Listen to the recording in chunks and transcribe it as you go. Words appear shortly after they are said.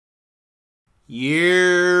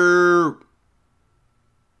Yeah.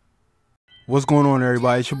 What's going on,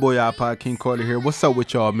 everybody? It's your boy iPodKingCarter here. What's up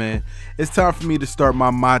with y'all, man? It's time for me to start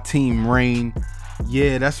my MyTEAM reign.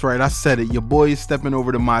 Yeah, that's right, I said it. Your boy is stepping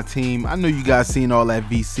over to MyTEAM. I know you guys seen all that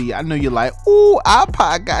VC. I know you're like, ooh,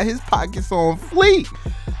 iPod got his pockets on fleek.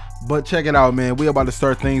 But check it out, man. We about to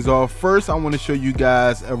start things off. First, I want to show you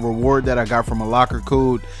guys a reward that I got from a locker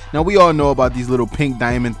code. Now, we all know about these little pink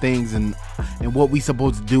diamond things and what we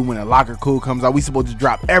supposed to do when a locker code comes out. We supposed to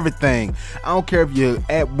drop everything. I don't care if you're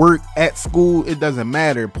at work, at school, it doesn't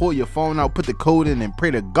matter. Pull your phone out, put the code in, and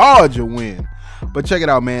pray to God you win. But check it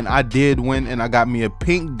out, man. I did win, and I got me a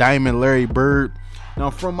pink diamond Larry Bird.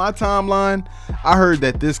 Now, from my timeline, I heard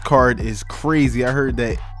that this card is crazy. I heard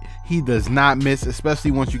that he does not miss,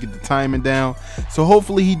 especially once you get the timing down. So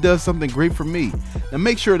hopefully he does something great for me. Now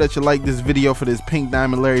make sure that you like this video for this pink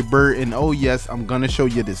diamond Larry Bird. And oh yes, I'm gonna show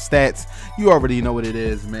you the stats. You already know what it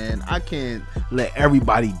is, man. I can't let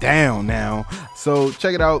everybody down now. So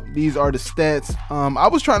check it out. These are the stats. I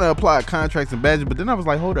was trying to apply contracts and badges, but then I was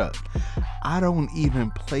like, hold up, I don't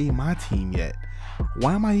even play my team yet.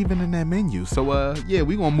 Why am I even in that menu? So yeah,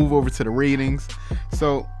 we're gonna move over to the ratings.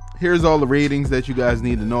 So here's all the ratings that you guys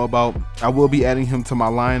need to know about. I will be adding him to my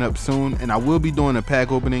lineup soon, and I will be doing a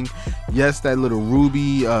pack opening. Yes, that little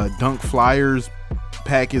Ruby Dunk Flyers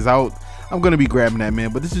pack is out. I'm gonna be grabbing that,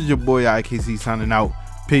 man. But this is your boy IKC signing out.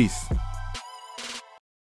 Peace.